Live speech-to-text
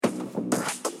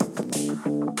Hey,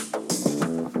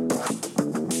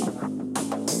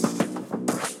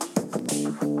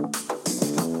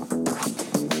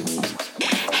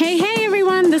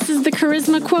 everyone. This is the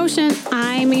Charisma Quotient.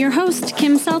 I'm your host,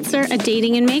 Kim Seltzer, a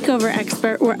dating and makeover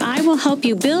expert, where I will help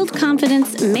you build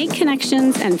confidence, make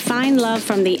connections, and find love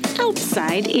from the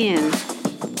outside in.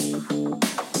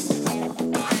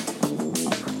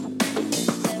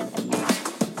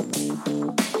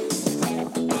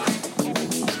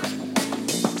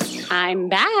 I'm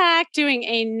back doing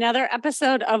another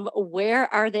episode of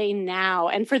Where Are They Now?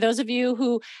 And for those of you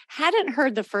who hadn't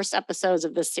heard the first episodes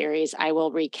of this series, I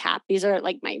will recap. These are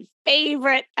like my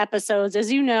favorite episodes.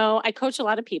 As you know, I coach a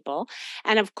lot of people.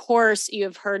 And of course, you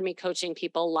have heard me coaching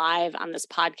people live on this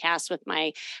podcast with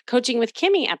my Coaching with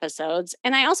Kimmy episodes.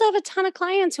 And I also have a ton of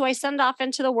clients who I send off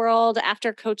into the world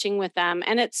after coaching with them.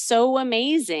 And it's so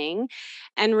amazing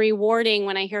and rewarding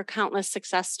when I hear countless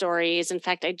success stories. In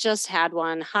fact, I just had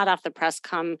one hot off the press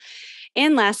come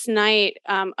in last night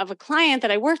of a client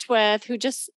that I worked with who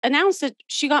just announced that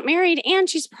she got married and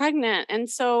she's pregnant. And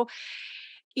so,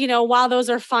 you know, while those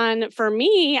are fun for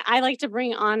me, I like to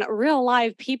bring on real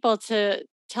live people to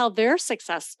tell their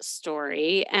success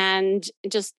story and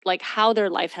just like how their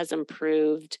life has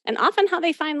improved and often how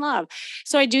they find love.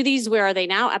 So I do these Where Are They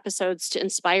Now episodes to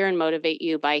inspire and motivate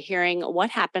you by hearing what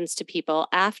happens to people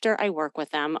after I work with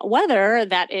them, whether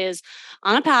that is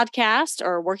on a podcast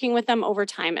or working with them over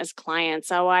time as clients.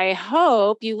 So I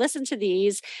hope you listen to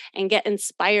these and get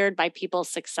inspired by people's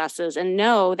successes and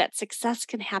know that success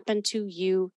can happen to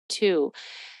you too.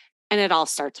 And it all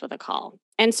starts with a call.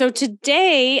 And so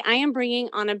today I am bringing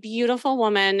on a beautiful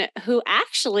woman who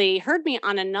actually heard me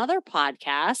on another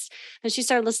podcast, and she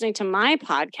started listening to my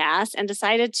podcast and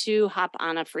decided to hop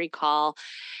on a free call,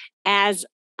 as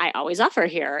I always offer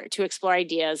here, to explore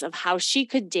ideas of how she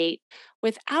could date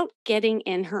without getting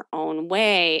in her own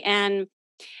way. And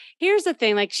here's the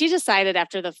thing, like she decided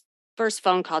after the first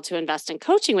phone call to invest in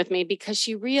coaching with me because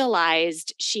she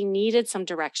realized she needed some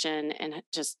direction and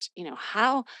just, you know,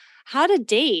 how to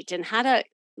date and how to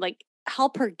like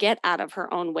help her get out of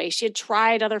her own way. She had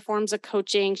tried other forms of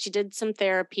coaching. She did some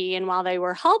therapy. And while they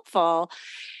were helpful,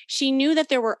 she knew that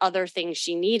there were other things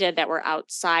she needed that were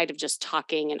outside of just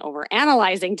talking and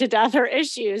overanalyzing to death her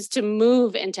issues to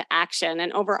move into action.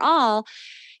 And overall,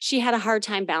 she had a hard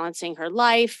time balancing her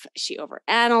life. She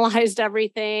overanalyzed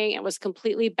everything and was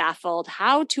completely baffled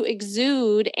how to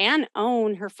exude and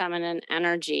own her feminine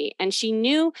energy. And she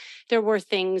knew there were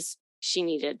things she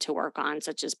needed to work on,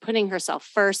 such as putting herself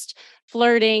first,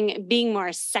 flirting, being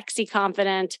more sexy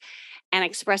confident, and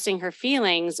expressing her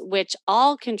feelings, which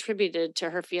all contributed to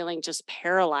her feeling just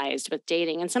paralyzed with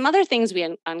dating. And some other things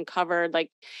we uncovered, like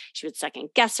she would second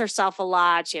guess herself a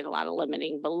lot. She had a lot of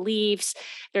limiting beliefs.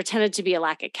 There tended to be a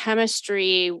lack of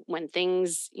chemistry when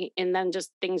things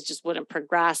just wouldn't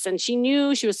progress. And she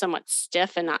knew she was somewhat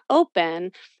stiff and not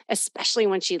open, especially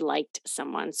when she liked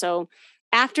someone. So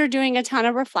after doing a ton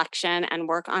of reflection and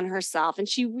work on herself, and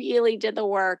she really did the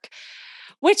work,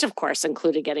 which of course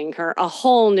included getting her a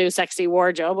whole new sexy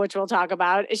wardrobe, which we'll talk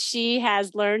about. She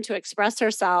has learned to express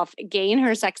herself, gain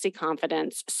her sexy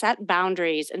confidence, set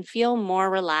boundaries, and feel more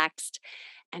relaxed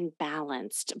and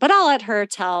balanced. But I'll let her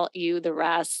tell you the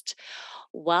rest.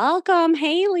 Welcome,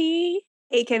 Haley.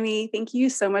 Hey, Kimmy, thank you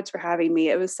so much for having me.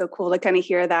 It was so cool to kind of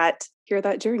hear that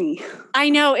journey. I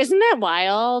know. Isn't that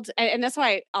wild? And that's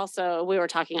why also we were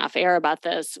talking off air about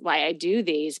this, why I do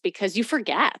these, because you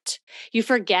forget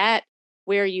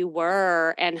where you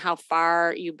were and how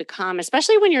far you become,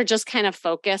 especially when you're just kind of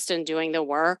focused and doing the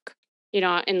work, you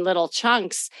know, in little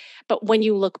chunks. But when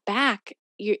you look back,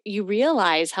 you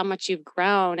realize how much you've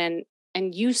grown,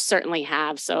 and you certainly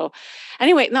have. So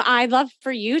anyway, no, I'd love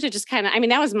for you to just kind of, I mean,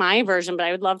 that was my version, but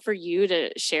I would love for you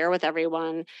to share with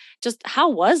everyone just how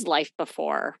was life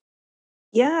before?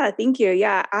 Yeah, thank you.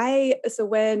 Yeah, so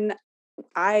when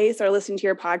I started listening to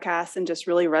your podcast and just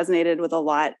really resonated with a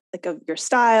lot like of your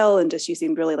style, and just you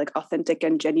seemed really like authentic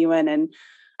and genuine, and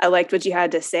I liked what you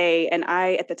had to say. And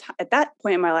I at that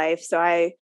point in my life, so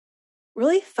I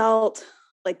really felt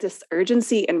like this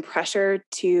urgency and pressure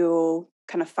to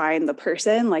kind of find the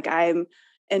person. Like I'm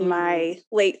in my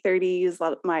late 30s, a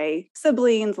lot of my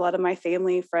siblings, a lot of my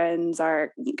family friends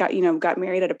got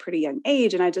married at a pretty young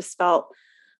age. And I just felt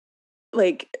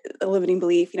like a limiting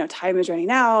belief, time is running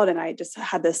out. And I just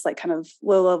had this like kind of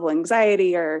low level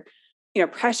anxiety or,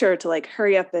 pressure to like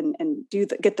hurry up and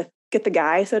get the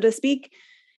guy, so to speak.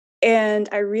 And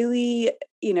I really,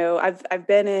 I've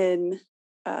been in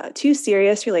 2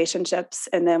 serious relationships,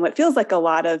 and then what feels like a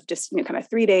lot of just, kind of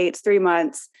 3 dates, 3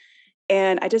 months.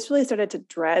 And I just really started to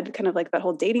dread kind of like that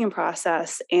whole dating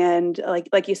process. And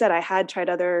like you said, I had tried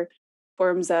other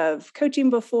forms of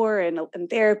coaching before and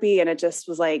therapy. And it just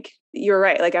was like, you're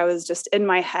right. Like I was just in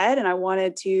my head and I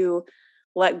wanted to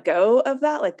let go of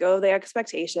that, let go of the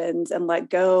expectations and let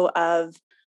go of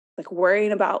like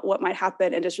worrying about what might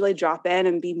happen and just really drop in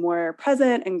and be more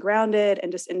present and grounded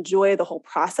and just enjoy the whole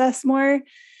process more.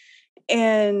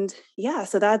 And yeah,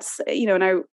 so that's, and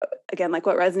I, again, like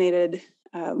what resonated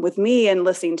with me and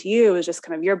listening to you was just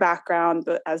kind of your background,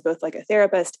 but as both like a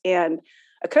therapist and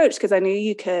a coach, because I knew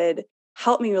you could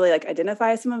help me really like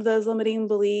identify some of those limiting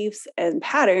beliefs and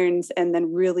patterns, and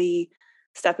then really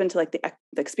step into like the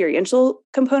experiential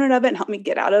component of it and help me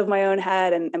get out of my own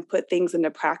head and put things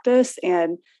into practice.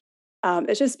 And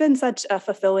it's just been such a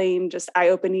fulfilling, just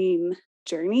eye-opening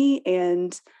journey.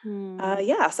 And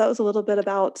yeah, so that was a little bit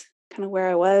about kind of where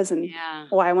I was and Yeah.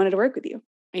 why I wanted to work with you.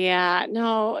 Yeah,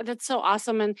 no, that's so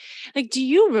awesome. And like, do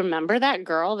you remember that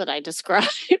girl that I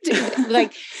described?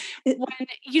 Like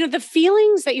when, the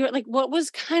feelings that you were like, what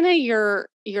was kind of your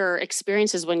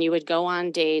experiences when you would go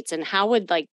on dates, and how would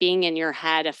like being in your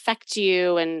head affect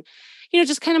you? And,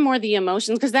 just kind of more the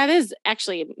emotions, because that is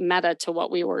actually meta to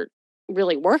what we were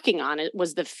really working on. It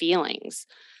was the feelings.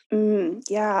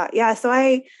 Yeah. Yeah. So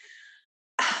like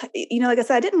I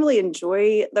said, I didn't really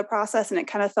enjoy the process and it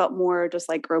kind of felt more just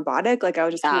like robotic. Like I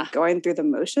was just kind Yeah. of going through the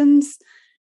motions.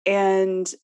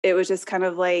 And it was just kind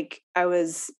of like I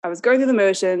was going through the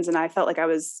motions and I felt like I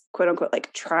was quote unquote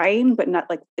like trying, but not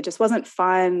like it just wasn't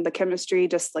fun. The chemistry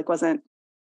just like wasn't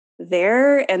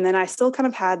there. And then I still kind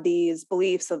of had these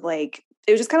beliefs of like,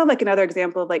 it was just kind of like another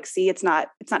example of like, see, it's not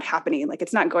happening. Like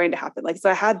it's not going to happen. Like, so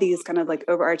I had these kind of like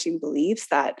overarching beliefs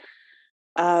that,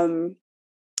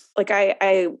 like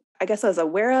I guess I was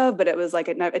aware of, but it was like,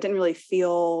 it didn't really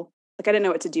feel like I didn't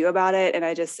know what to do about it. And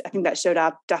I think that showed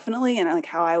up definitely in like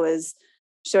how I was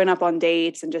showing up on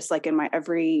dates and just like in my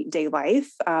everyday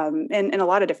life, and in a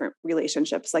lot of different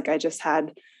relationships. Like I just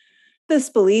had this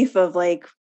belief of like,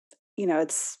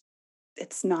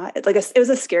 it's not like it was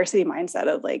a scarcity mindset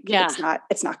of like, Yeah.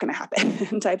 it's not going to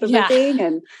happen type of a Yeah. thing.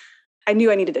 And I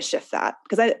knew I needed to shift that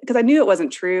because I knew it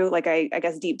wasn't true. Like I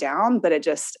guess deep down, but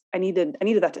I needed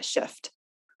that to shift.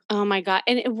 Oh my God.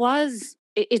 And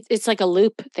it's like a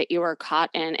loop that you are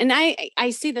caught in. And I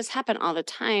see this happen all the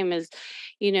time is,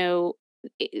 you know,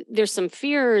 there's some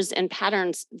fears and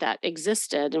patterns that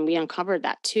existed, and we uncovered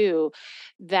that too,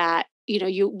 that,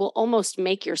 you will almost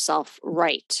make yourself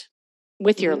right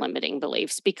with your Mm-hmm. limiting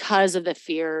beliefs because of the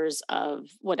fears of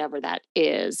whatever that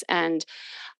is. And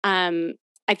um,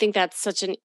 I think that's such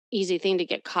an easy thing to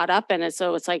get caught up in. And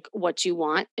so it's like what you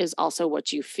want is also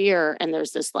what you fear. And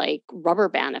there's this like rubber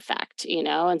band effect,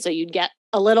 and so you'd get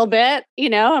a little bit,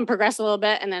 and progress a little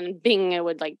bit. And then bing, it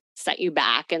would like set you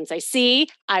back and say, see,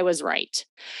 I was right,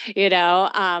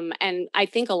 and I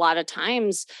think a lot of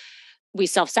times we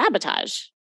self-sabotage.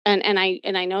 And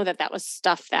I know that was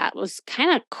stuff that was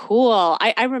kind of cool.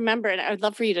 I remember, and I would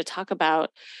love for you to talk about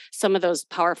some of those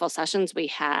powerful sessions we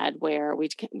had where we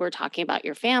were talking about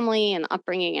your family and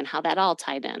upbringing and how that all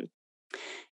tied in.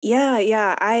 Yeah,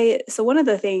 yeah. So one of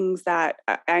the things that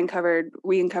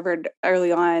we uncovered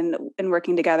early on in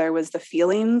working together was the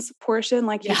feelings portion,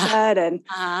 like you Yeah. said. And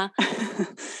Uh-huh.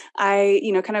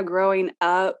 kind of growing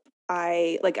up,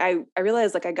 I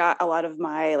realized like I got a lot of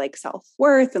my like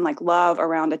self-worth and like love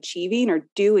around achieving or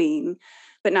doing,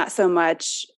 but not so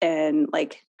much in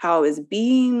like how I was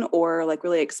being or like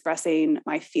really expressing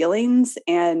my feelings.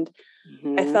 And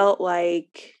I felt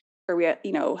like, or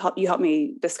you helped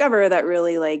me discover that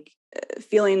really like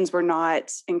feelings were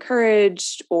not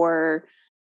encouraged or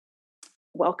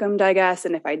welcomed, I guess.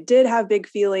 And if I did have big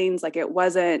feelings, like it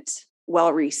wasn't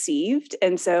well received.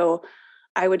 And so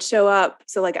I would show up.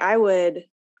 So like I would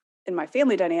in my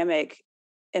family dynamic,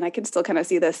 and I can still kind of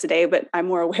see this today, but I'm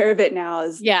more aware of it now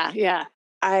is Yeah.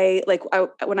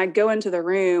 when I go into the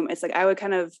room, it's like I would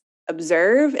kind of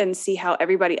observe and see how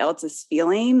everybody else is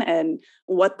feeling and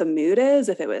what the mood is,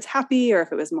 if it was happy or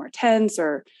if it was more tense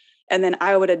and then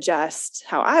I would adjust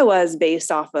how I was based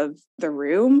off of the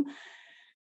room.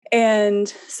 And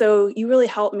so you really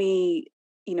helped me,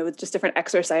 with just different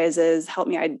exercises, help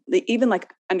me even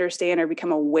like understand or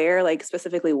become aware, like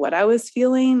specifically what I was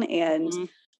feeling and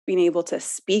being able to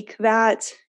speak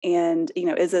that. And,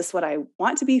 is this what I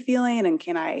want to be feeling? And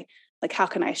how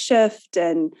can I shift?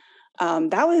 And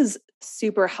that was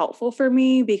super helpful for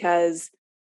me because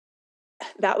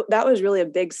that was really a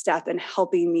big step in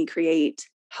helping me create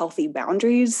healthy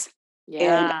boundaries.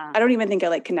 And Yeah. I don't even think I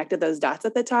like connected those dots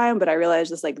at the time, but I realized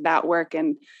just like that work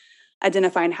and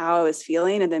identifying how I was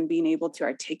feeling and then being able to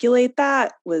articulate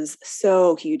that was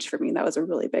so huge for me. That was a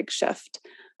really big shift.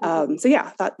 So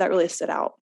yeah, that really stood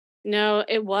out. No,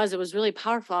 it was really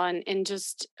powerful. And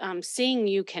just seeing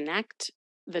you connect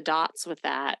the dots with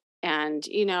that. And,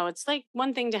 it's like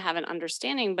one thing to have an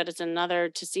understanding, but it's another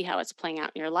to see how it's playing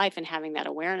out in your life and having that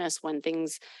awareness when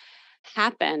things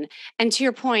happen. And to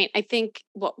your point, I think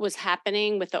what was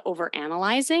happening with the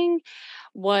overanalyzing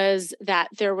was that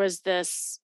there was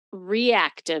this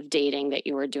reactive dating that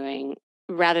you were doing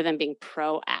rather than being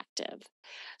proactive.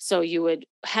 So you would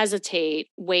hesitate,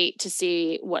 wait to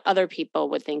see what other people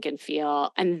would think and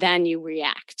feel, and then you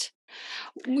react.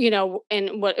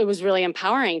 And what it was really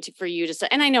empowering for you to say,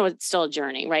 and I know it's still a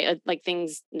journey, right? Like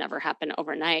things never happen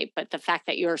overnight, but the fact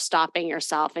that you're stopping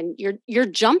yourself and you're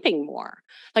jumping more,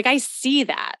 like I see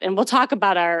that. And we'll talk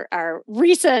about our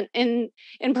recent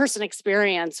in-person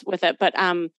experience with it. But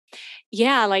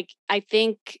yeah, like I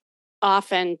think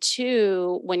often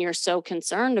too, when you're so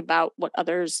concerned about what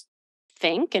others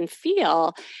think and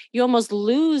feel, you almost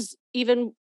lose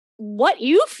even what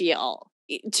you feel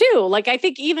too. Like I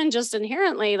think even just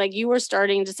inherently, like you were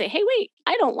starting to say, hey, wait,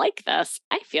 I don't like this.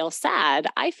 I feel sad.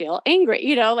 I feel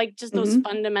angry, like just those Mhm.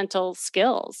 fundamental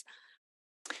skills.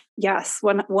 Yes,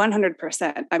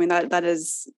 100%. I mean, that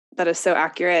is so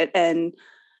accurate. And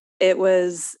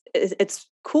it's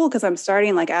cool because I'm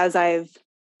starting, like, as I've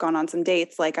gone on some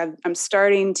dates, like I'm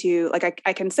starting to, like,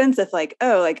 I can sense if, like,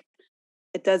 oh, like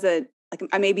it doesn't, like,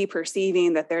 I may be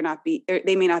perceiving that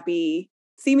they may not be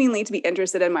seemingly to be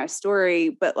interested in my story,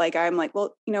 but like I'm like,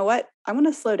 well, you know what? I want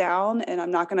to slow down and I'm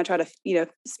not going to try to,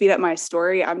 speed up my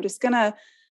story. I'm just going to,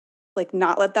 like,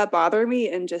 not let that bother me,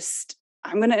 and just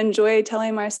I'm going to enjoy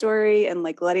telling my story and,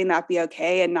 like, letting that be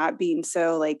okay, and not being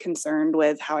so, like, concerned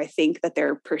with how I think that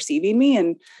they're perceiving me.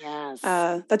 And Yes.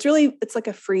 that's really, it's like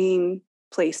a freeing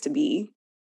place to be.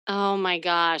 Oh my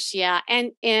gosh, yeah.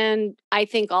 And I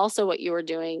think also what you were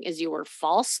doing is you were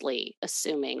falsely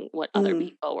assuming what other Mm,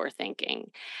 people were thinking.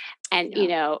 And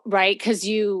yeah. right, cuz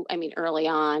I mean early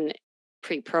on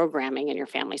pre-programming in your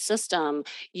family system,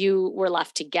 you were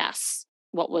left to guess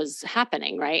what was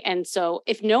happening, right? And so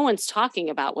if no one's talking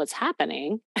about what's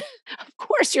happening, of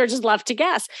course you're just left to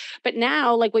guess. But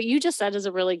now, like what you just said is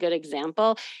a really good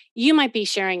example. You might be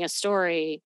sharing a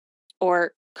story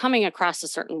or coming across a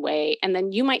certain way. And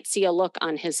then you might see a look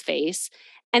on his face.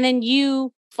 And then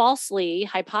you falsely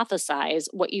hypothesize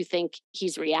what you think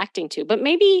he's reacting to. But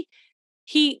maybe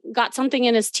he got something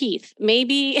in his teeth.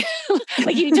 Maybe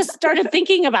like he just started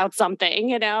thinking about something,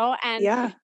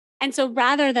 Yeah. and so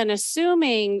rather than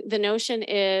assuming, the notion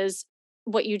is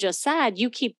what you just said, you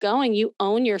keep going, you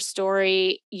own your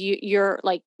story, you're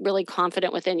like really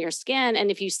confident within your skin. And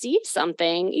if you see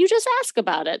something, you just ask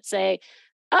about it. Say,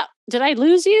 oh, did I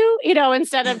lose you?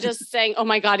 Instead of just saying, oh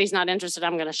my God, he's not interested.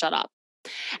 I'm going to shut up.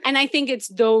 And I think it's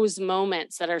those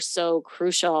moments that are so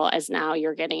crucial as now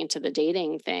you're getting into the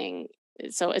dating thing.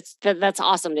 So that's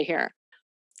awesome to hear.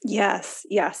 Yes,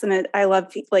 yes, and I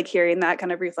love, like, hearing that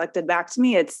kind of reflected back to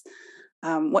me. It's,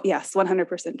 what yes,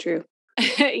 100% true.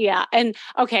 Yeah. And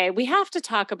okay, we have to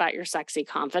talk about your sexy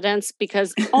confidence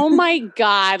because oh my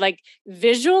God, like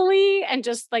visually and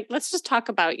just like let's just talk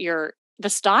about the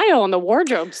style and the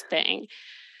wardrobes thing.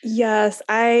 Yes,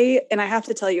 I have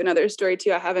to tell you another story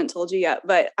too. I haven't told you yet,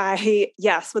 but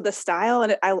yes, with the style,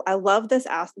 and I love this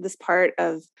part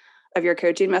of your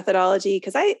coaching methodology,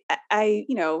 because I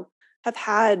have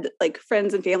had, like,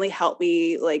 friends and family help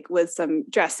me, like, with some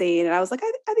dressing, and I was like,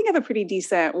 I think I have a pretty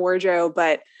decent wardrobe,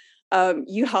 but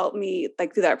you helped me,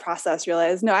 like, through that process,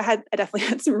 realize, no, I definitely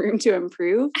had some room to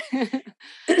improve.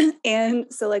 And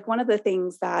so, like, one of the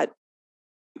things that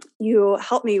you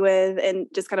helped me with, and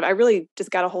just kind of, I really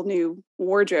just got a whole new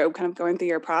wardrobe kind of going through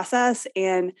your process.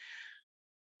 And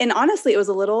honestly, it was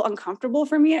a little uncomfortable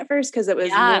for me at first, because it was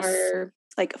Yes. more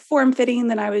like form fitting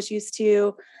than I was used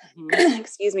to. Mhm.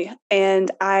 Excuse me.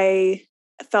 And I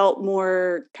felt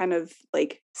more kind of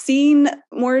like seen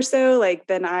more so, like,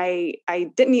 than I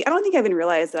don't think I even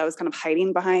realized that I was kind of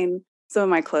hiding behind some of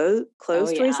my Oh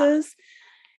clothes yeah. choices.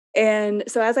 And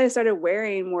so as I started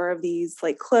wearing more of these,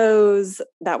 like, clothes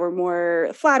that were more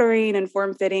flattering and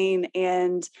form fitting,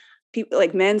 and people,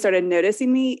 like, men, started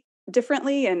noticing me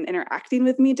differently and interacting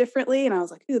with me differently, and I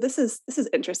was like, "Ooh, this is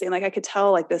interesting." Like, I could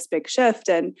tell, like, this big shift.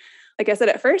 And like I said,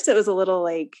 at first it was a little,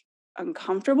 like,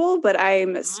 uncomfortable, but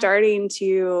I'm Mhm.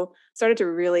 started to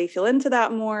really feel into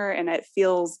that more, and it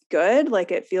feels good.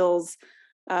 Like, it feels,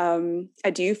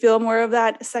 I do feel more of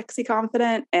that sexy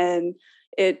confident. And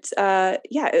yeah,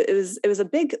 it was a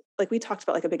big, like, we talked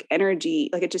about, like, a big energy,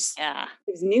 like, Yeah.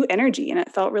 it was new energy, and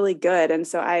it felt really good. And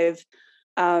so I've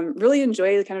really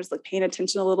enjoyed kind of just, like, paying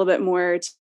attention a little bit more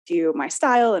to my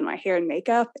style and my hair and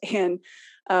makeup. And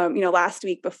last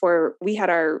week before we had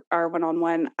our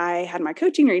one-on-one, I had my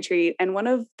coaching retreat, and one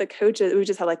of the coaches, we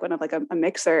just had like one of like a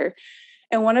mixer,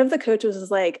 and one of the coaches was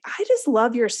like, I just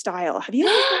love your style. Have you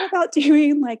ever thought about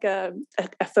doing like a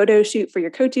photo shoot for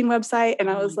your coaching website? And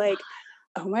I was like,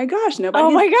 oh my gosh, nobody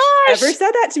Oh my has gosh. ever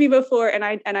said that to me before. And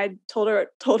I told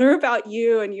her about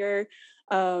you and your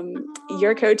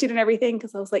coaching and everything.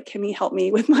 Cause I was like, can you help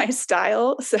me with my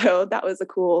style? So that was a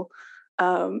cool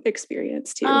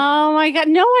experience too. Oh my God.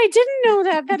 No, I didn't know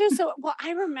that. That is so, well,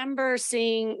 I remember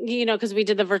seeing, because we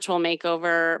did the virtual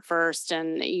makeover first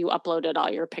and you uploaded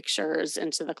all your pictures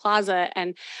into the closet.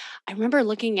 And I remember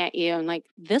looking at you and like,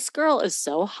 this girl is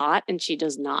so hot and she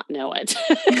does not know it.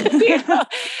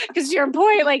 Because your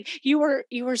point, like you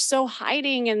were so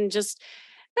hiding and just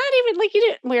not even like you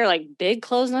didn't wear like big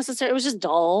clothes necessarily. It was just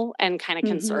dull and kind of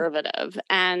conservative.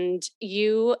 And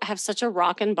you have such a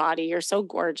rockin' body. You're so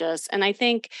gorgeous. And I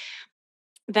think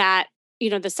that,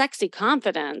 the sexy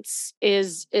confidence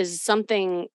is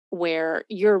something where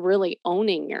you're really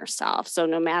owning yourself. So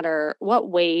no matter what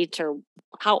weight or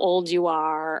how old you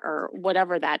are or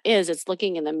whatever that is, it's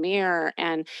looking in the mirror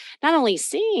and not only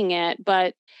seeing it,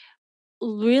 but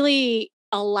really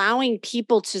allowing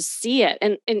people to see it.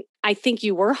 And I think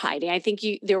you were hiding. I think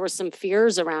there were some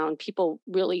fears around people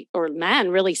really, or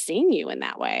men really seeing you in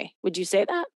that way. Would you say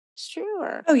that it's true?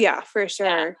 Or Oh yeah, for yeah.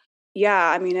 sure. Yeah.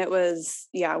 I mean, it was,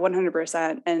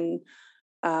 100%. And,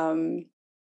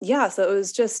 so it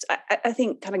was just, I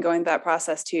think kind of going through that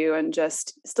process too, and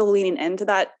just still leaning into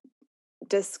that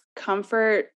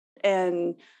discomfort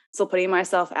and still putting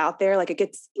myself out there. Like it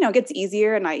gets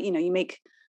easier. And I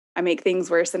make things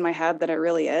worse in my head than it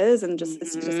really is. And just,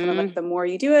 it's just kind of like the more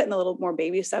you do it and the little more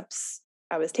baby steps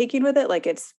I was taking with it, like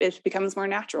it becomes more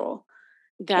natural.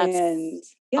 That's And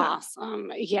yeah.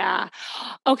 awesome. Yeah.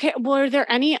 Okay. Well, are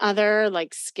there any other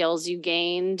like skills you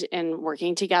gained in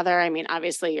working together? I mean,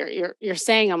 obviously you're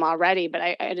saying them already, but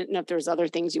I didn't know if there was other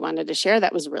things you wanted to share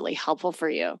that was really helpful for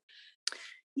you.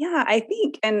 Yeah, I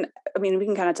think, and I mean, we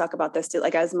can kind of talk about this too,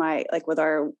 like as my, like with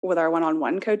our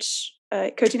one-on-one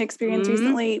coaching experience Mhm.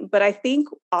 recently. But I think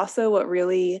also what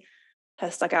really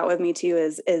has stuck out with me too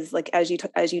is like, as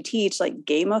you teach, like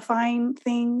gamifying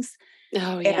things.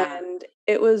 Oh yeah. And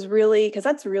it was really, cause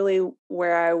that's really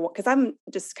where cause I'm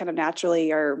just kind of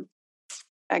naturally, or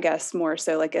I guess more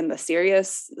so like in the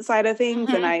serious side of things.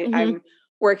 And Mhm, mhm. I'm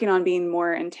working on being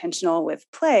more intentional with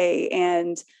play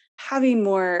and having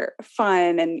more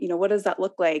fun. And, what does that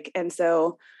look like? And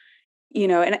so,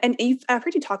 I've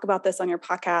heard you talk about this on your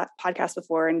podcast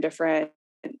before in different,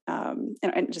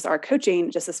 and just our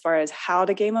coaching, just as far as how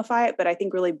to gamify it. But I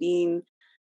think really being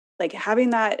like having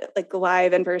that like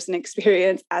live in-person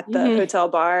experience at the Mhm. hotel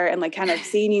bar and like kind of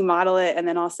seeing you model it, and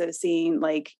then also seeing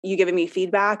like you giving me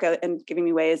feedback and giving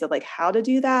me ways of like how to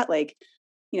do that. Like,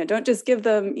 don't just give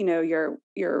them, your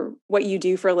what you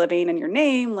do for a living and your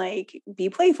name, like be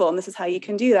playful and this is how you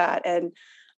can do that. And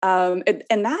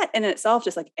and that in itself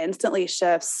just like instantly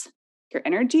shifts your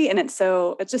energy. And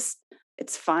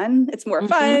it's fun. It's more Mhm.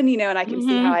 fun, and I can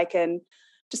see how Mhm. I can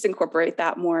just incorporate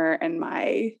that more in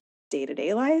my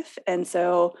day-to-day life. And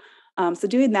so so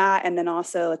doing that, and then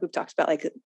also like we've talked about,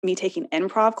 like me taking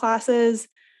improv classes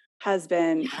has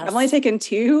been, I've only Yes. taken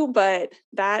two, but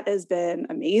that has been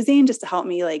amazing just to help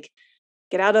me like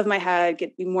get out of my head,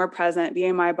 be more present, be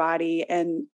in my body,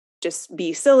 and just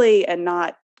be silly and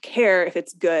not care if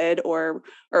it's good or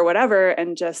whatever.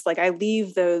 And just like I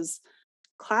leave those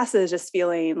classes just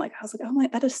feeling like, I was like, oh my,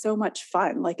 that is so much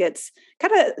fun. Like it's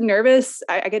kind of nervous.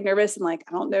 I get nervous and like,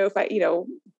 I don't know if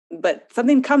but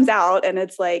something comes out and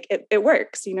it's like, it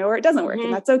works, or it doesn't work, and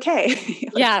Mhm. that's okay.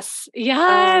 Like, Yes.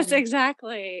 Yes,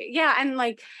 exactly. Yeah, and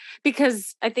like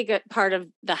because I think a part of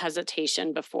the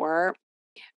hesitation before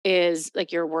is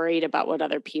like you're worried about what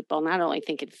other people not only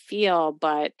think and feel,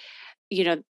 but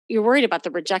you're worried about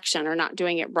the rejection or not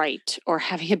doing it right or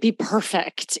having it be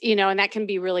perfect, and that can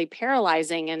be really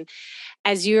paralyzing. And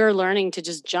as you're learning to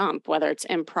just jump, whether it's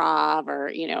improv or,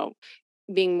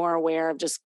 being more aware of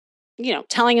just,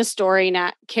 telling a story,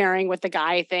 not caring what the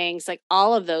guy thinks, like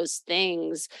all of those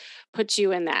things put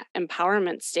you in that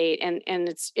empowerment state. And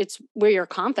it's where your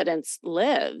confidence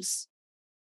lives.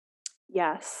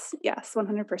 yes,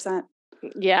 100%.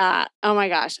 Yeah. Oh my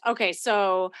gosh. Okay.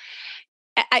 So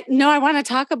no, I want to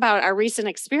talk about our recent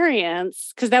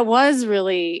experience because that was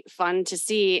really fun to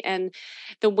see. And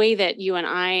the way that you and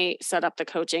I set up the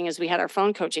coaching is we had our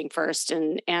phone coaching first,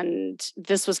 and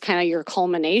this was kind of your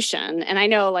culmination. And I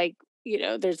know, like,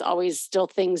 there's always still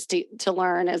things to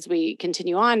learn as we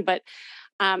continue on, but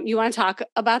you want to talk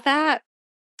about that?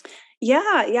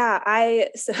 Yeah. I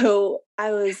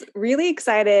I was really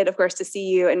excited, of course, to see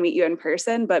you and meet you in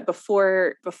person. But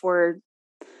before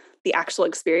the actual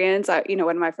experience, one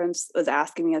of my friends was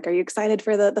asking me, like, "Are you excited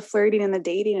for the flirting and the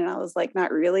dating?" And I was like,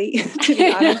 "Not really," to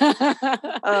be honest.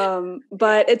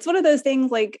 But it's one of those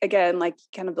things, like, again, like, you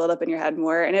kind of build up in your head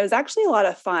more, and it was actually a lot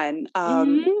of fun.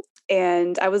 Mhm.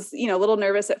 And I was, a little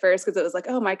nervous at first because it was like,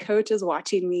 oh, my coach is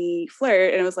watching me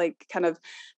flirt, and it was like kind of,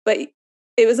 but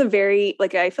it was a very,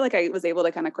 like, I feel like I was able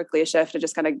to kind of quickly shift and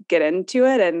just kind of get into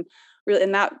it, and really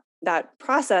in that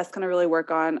process, kind of really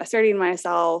work on asserting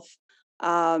myself.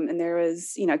 And there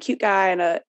was, a cute guy and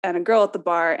a girl at the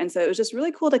bar, and so it was just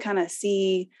really cool to kind of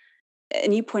see.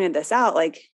 And you pointed this out,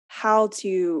 like, how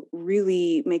to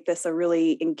really make this a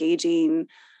really engaging,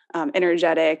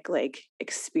 energetic, like,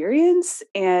 experience.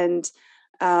 And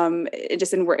it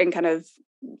just in kind of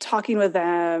talking with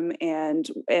them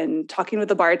and talking with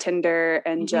the bartender,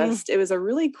 and Mhm. just it was a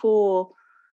really cool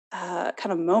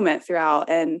kind of moment throughout,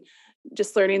 and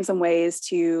just learning some ways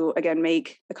to, again,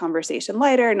 make the conversation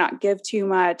lighter, not give too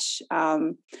much.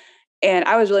 And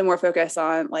I was really more focused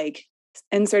on, like,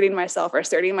 inserting myself or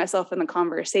asserting myself in the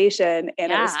conversation.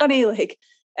 And it was Yeah. funny, like,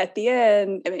 at the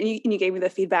end, I mean, you gave me the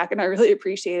feedback, and I really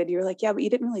appreciated. You were like, "Yeah, but you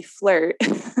didn't really flirt,"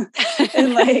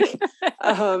 and like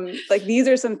these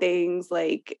are some things,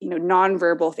 like,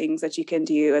 nonverbal things that you can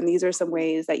do, and these are some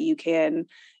ways that you can,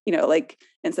 like,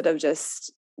 instead of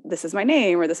just, this is my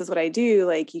name or this is what I do,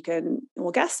 like, you can,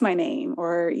 well, guess my name,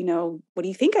 or, what do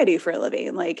you think I do for a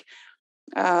living, like,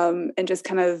 and just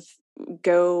kind of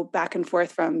go back and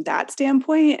forth from that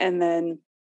standpoint. And then,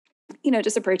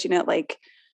 just approaching it, like,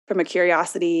 from a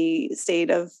curiosity state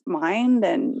of mind,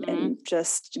 and Mhm.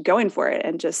 just going for it,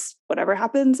 and just whatever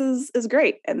happens is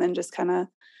great, and then just kind of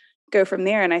go from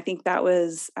there. And I think that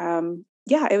was,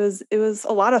 yeah, it was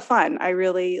a lot of fun. I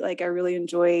really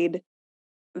enjoyed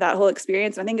that whole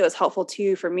experience. And I think it was helpful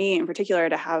too for me in particular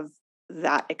to have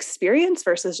that experience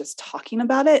versus just talking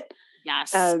about it.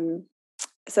 Yes. Um,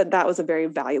 so that was a very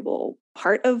valuable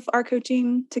part of our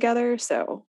coaching together.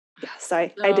 So yes, I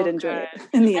did So enjoy good. it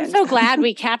in the I'm end. so glad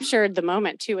we captured the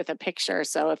moment too with a picture.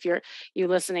 So if you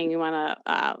listening, you want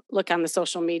to look on the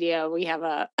social media, we have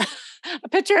a a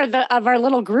picture of our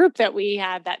little group that we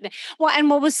had that. Well, and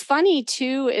what was funny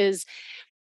too is,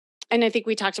 and I think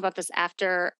we talked about this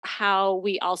after, how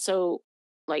we also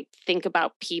like think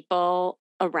about people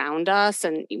around us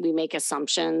and we make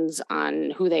assumptions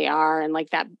on who they are, and like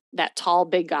that tall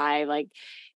big guy, like,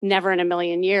 never in a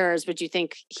million years would you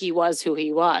think he was who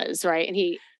he was, right? And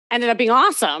he ended up being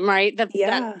awesome, right? That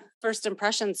Yeah. first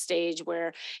impression stage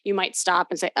where you might stop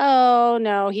and say, oh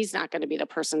no, he's not going to be the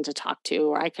person to talk to,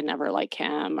 or I could never like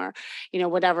him, or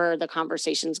whatever the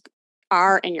conversations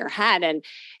are in your head. And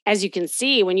as you can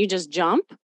see, when you just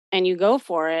jump and you go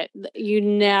for it, you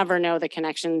never know the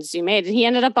connections you made. And he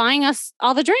ended up buying us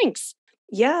all the drinks.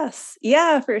 Yes.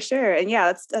 Yeah, for sure. And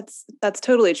yeah, that's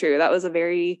totally true. That was a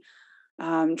very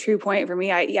true point for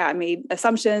me. I made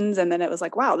assumptions, and then it was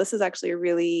like, wow, this is actually a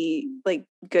really, like,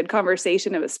 good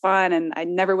conversation. It was fun, and I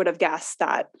never would have guessed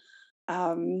that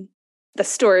um, the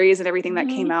stories and everything that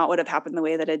came Mhm. out would have happened the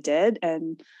way that it did.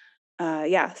 And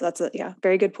yeah, so that's a, yeah,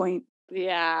 very good point.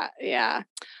 Yeah, yeah.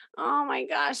 Oh my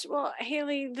gosh. Well,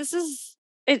 Haley,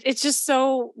 it's just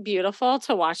so beautiful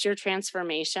to watch your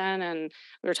transformation. And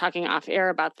we were talking off air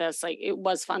about this. Like, it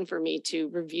was fun for me to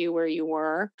review where you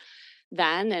were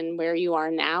then and where you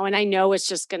are now. And I know it's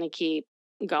just going to keep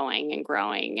going and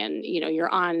growing. And, you're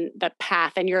on the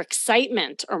path, and your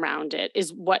excitement around it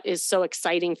is what is so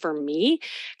exciting for me.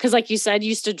 Cause like you said, you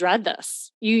used to dread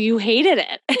this. You hated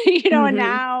it, and Hmm.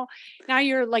 now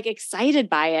you're like excited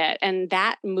by it. And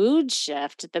that mood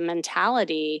shift, the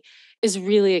mentality is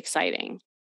really exciting.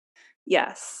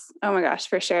 Yes. Oh my gosh,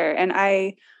 for sure. And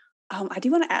I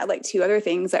do want to add, like, two other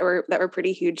things that were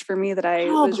pretty huge for me that I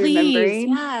Oh, was please. remembering.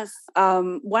 Yes.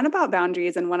 One about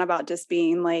boundaries, and one about just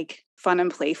being, like, fun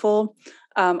and playful.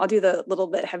 I'll do the little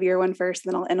bit heavier one first,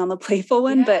 and then I'll end on the playful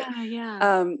one. But Yeah.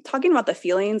 Yeah. talking about the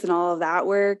feelings and all of that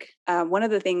work, one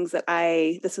of the things that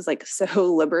this was, like,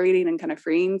 so liberating and kind of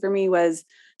freeing for me, was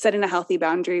setting a healthy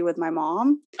boundary with my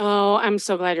mom. Oh, I'm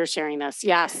so glad you're sharing this.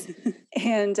 Yes.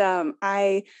 And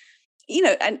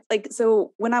and, like,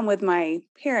 so when I'm with my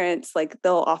parents, like,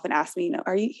 they'll often ask me,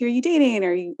 are you dating?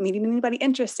 Are you meeting anybody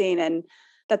interesting? And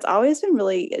that's always been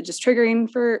really just triggering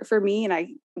for me. And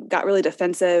I got really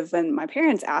defensive when my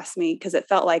parents asked me, because it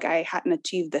felt like I hadn't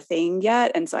achieved the thing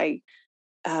yet. And so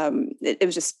it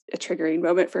was just a triggering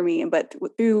moment for me. And but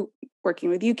through working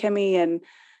with you, Kimmy, and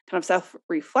kind of self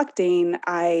reflecting,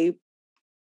 I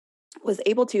was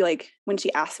able to, like, when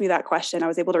she asked me that question, I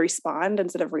was able to respond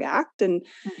instead of react. And,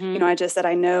 Mm-hmm. I just said,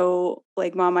 I know,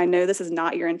 like, Mom, I know this is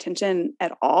not your intention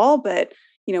at all, but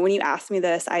when you ask me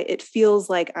this, it feels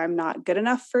like I'm not good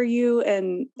enough for you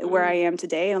and where I am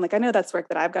today. And I'm like, I know that's work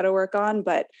that I've got to work on,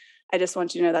 but I just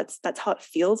want you to know that's how it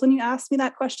feels when you ask me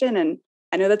that question. And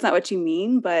I know that's not what you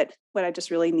mean, but what I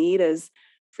just really need is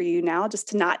for you now just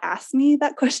to not ask me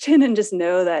that question and just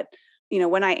know that,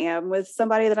 when I am with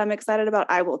somebody that I'm excited about,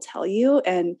 I will tell you.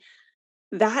 And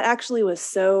that actually was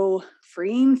so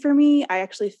freeing for me. I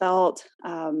actually felt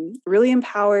really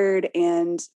empowered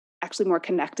and actually more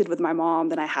connected with my mom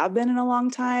than I have been in a long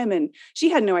time. And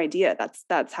she had no idea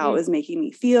that's how it was making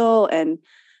me feel. And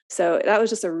so that was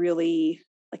just a really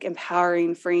like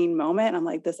empowering, freeing moment. I'm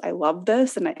like, I love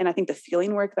this. And I think the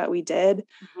feeling work that we did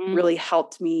really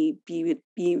helped me be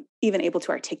even able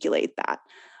to articulate that.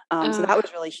 So that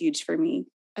was really huge for me.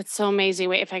 It's so amazing.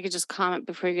 Wait, if I could just comment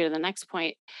before you go to the next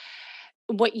point.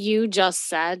 What you just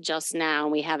said just now,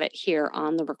 we have it here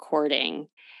on the recording.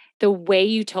 The way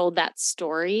you told that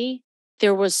story,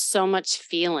 there was so much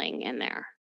feeling in there.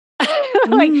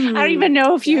 Like, I don't even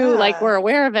know if you were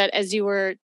aware of it as you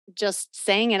were just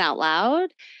saying it out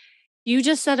loud. You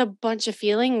just said a bunch of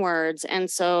feeling words.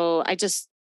 And so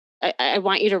I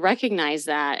want you to recognize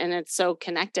that. And it's so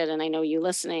connected. And I know you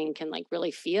listening can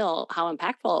really feel how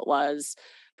impactful it was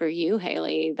for you,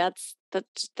 Haley. That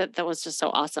was just so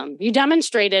awesome. You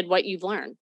demonstrated what you've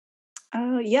learned.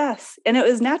 Oh, yes. And it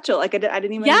was natural. Like I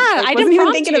didn't even, I wasn't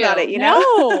even thinking about it, No.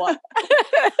 Know?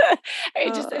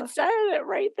 It said it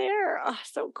right there. Oh,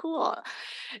 so cool.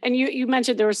 And you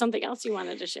mentioned there was something else you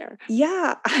wanted to share.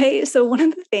 Yeah. So one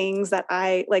of the things that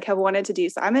I have wanted to do,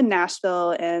 so I'm in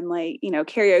Nashville and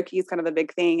karaoke is kind of a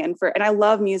big thing. And I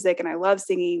love music and I love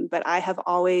singing, but I have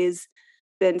always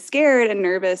been scared and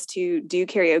nervous to do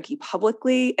karaoke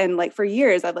publicly. And for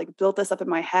years, I've built this up in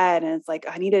my head and it's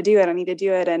I need to do it. I need to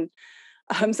do it. And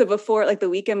so before, the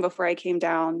weekend before I came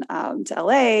down to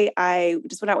LA, I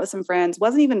just went out with some friends,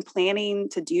 wasn't even planning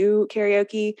to do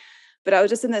karaoke, but I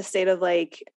was just in this state of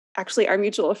actually our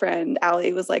mutual friend,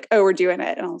 Allie, was like, oh, we're doing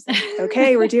it. And I was like,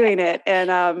 okay, we're doing it.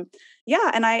 And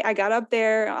yeah, and I got up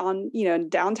there on,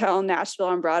 downtown Nashville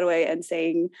on Broadway and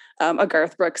sang a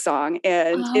Garth Brooks song.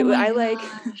 And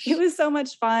it was so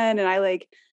much fun. And I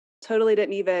totally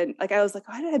didn't even I was like,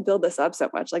 why did I build this up so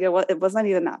much? It wasn't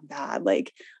even that bad.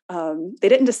 They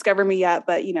didn't discover me yet,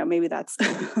 but maybe that's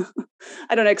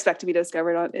I don't expect to be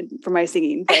discovered for my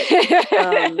singing, but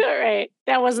right.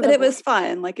 That wasn't, but it was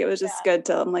fun. It was just good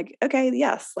to, I'm like, okay,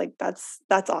 yes,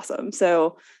 that's awesome.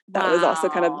 So that was also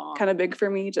kind of big for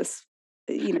me. Just,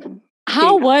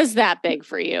 how was that big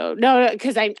for you? No,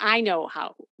 because I know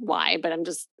why, but I'm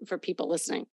just for people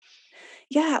listening.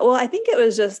 Yeah, well, I think it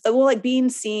was just being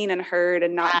seen and heard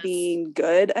and not being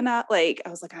good enough. I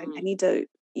was like, I need to,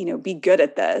 be good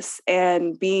at this,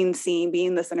 and being seen,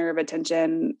 being the center of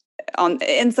attention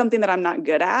in something that I'm not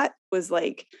good at was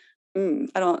I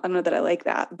don't know that I like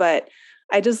that. But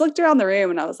I just looked around the room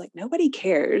and I was like, nobody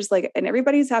cares. And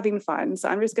everybody's having fun. So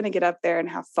I'm just going to get up there and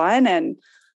have fun, and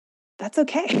that's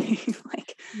okay.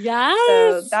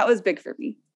 So that was big for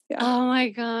me. Yeah. Oh my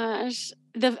gosh.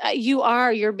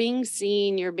 You're being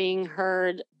seen, you're being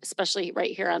heard, especially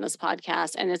right here on this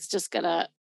podcast. And it's just gonna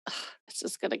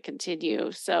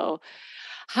continue. So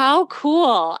how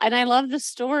cool. And I love the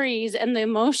stories and the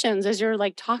emotions as you're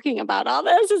talking about all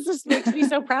this. It just makes me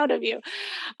so proud of you.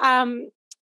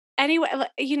 Anyway,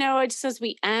 just as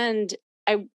we end,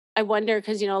 I wonder,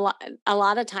 because a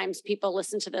lot of times people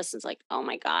listen to this and it's like, oh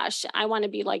my gosh, I want to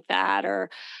be like that, or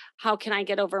how can I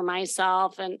get over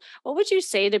myself? And what would you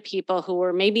say to people who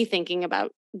are maybe thinking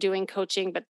about doing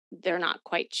coaching, but they're not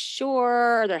quite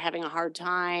sure, or they're having a hard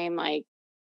time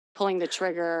pulling the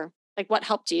trigger? What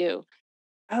helped you?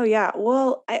 Oh yeah.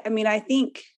 Well, I mean, I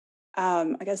think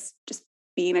I guess just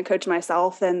being a coach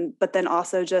myself, but then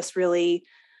also just really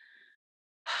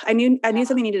I knew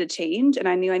something needed to change, and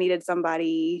I knew I needed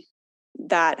somebody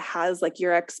that has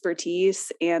your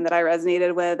expertise and that I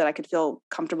resonated with, that I could feel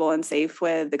comfortable and safe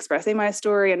with expressing my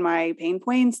story and my pain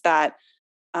points, that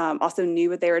also knew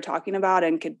what they were talking about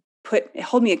and could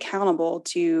hold me accountable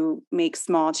to make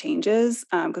small changes.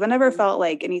 Cause I never felt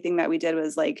like anything that we did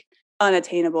was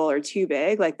unattainable or too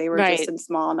big. They were just in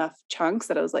small enough chunks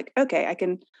that I was like, okay, I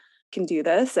can do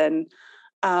this. And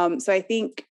so I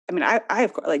think, I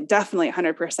have definitely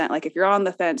 100%, if you're on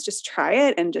the fence, just try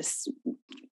it and just,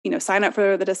 sign up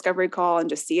for the discovery call and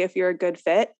just see if you're a good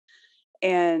fit.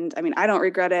 And I don't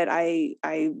regret it.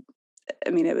 It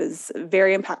was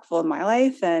very impactful in my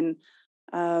life. And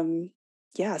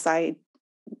yes, I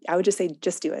I would just say,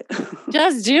 just do it.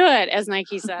 Just do it, as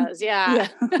Nike says. Yeah.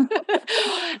 Yeah.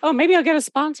 Oh, maybe I'll get a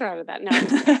sponsor out of that.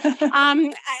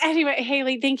 No. Anyway,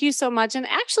 Haley, thank you so much. And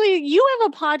actually, you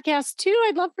have a podcast too.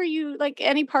 I'd love for you, like,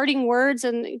 any parting words,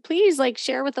 and please, like,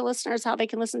 share with the listeners how they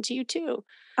can listen to you too.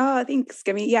 Oh, thanks,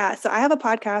 Kimmy. Yeah. So I have a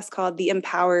podcast called the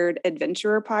Empowered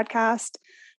Adventurer Podcast.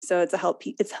 So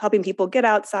it's helping people get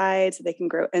outside so they can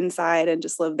grow inside and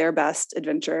just live their best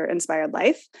adventure inspired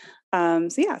life. So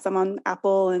I'm on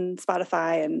Apple and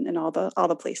Spotify and all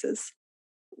the places.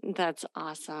 That's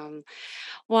awesome.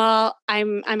 Well,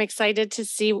 I'm excited to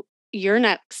see your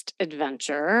next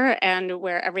adventure and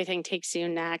where everything takes you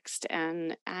next.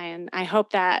 And I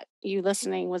hope that you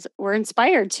listening were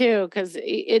inspired too, because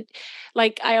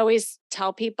like I always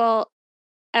tell people,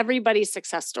 everybody's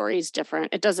success story is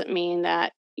different. It doesn't mean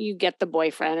that you get the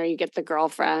boyfriend or you get the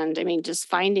girlfriend. I mean, just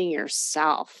finding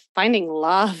yourself, finding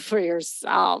love for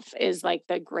yourself is like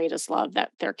the greatest love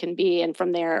that there can be. And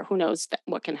from there, who knows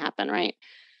what can happen, right?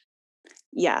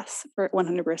 Yes, for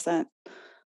 100%.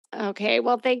 Okay.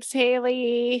 Well, thanks,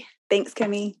 Haley. Thanks,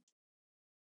 Kimmy.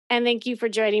 And thank you for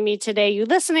joining me today. You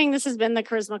listening, this has been the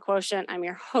Charisma Quotient. I'm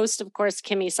your host, of course,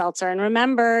 Kimmy Seltzer. And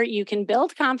remember, you can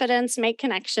build confidence, make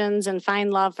connections, and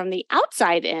find love from the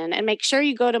outside in. And make sure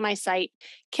you go to my site,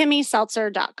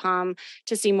 kimmyseltzer.com,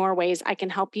 to see more ways I can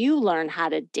help you learn how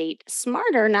to date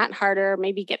smarter, not harder,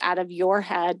 maybe get out of your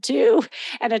head too,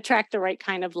 and attract the right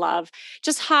kind of love.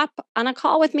 Just hop on a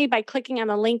call with me by clicking on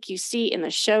the link you see in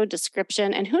the show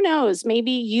description. And who knows,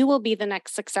 maybe you will be the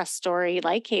next success story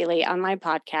like Haley on my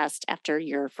podcast after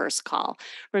your first call.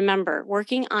 Remember,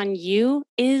 working on you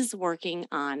is working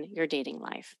on your dating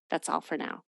life. That's all for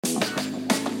now.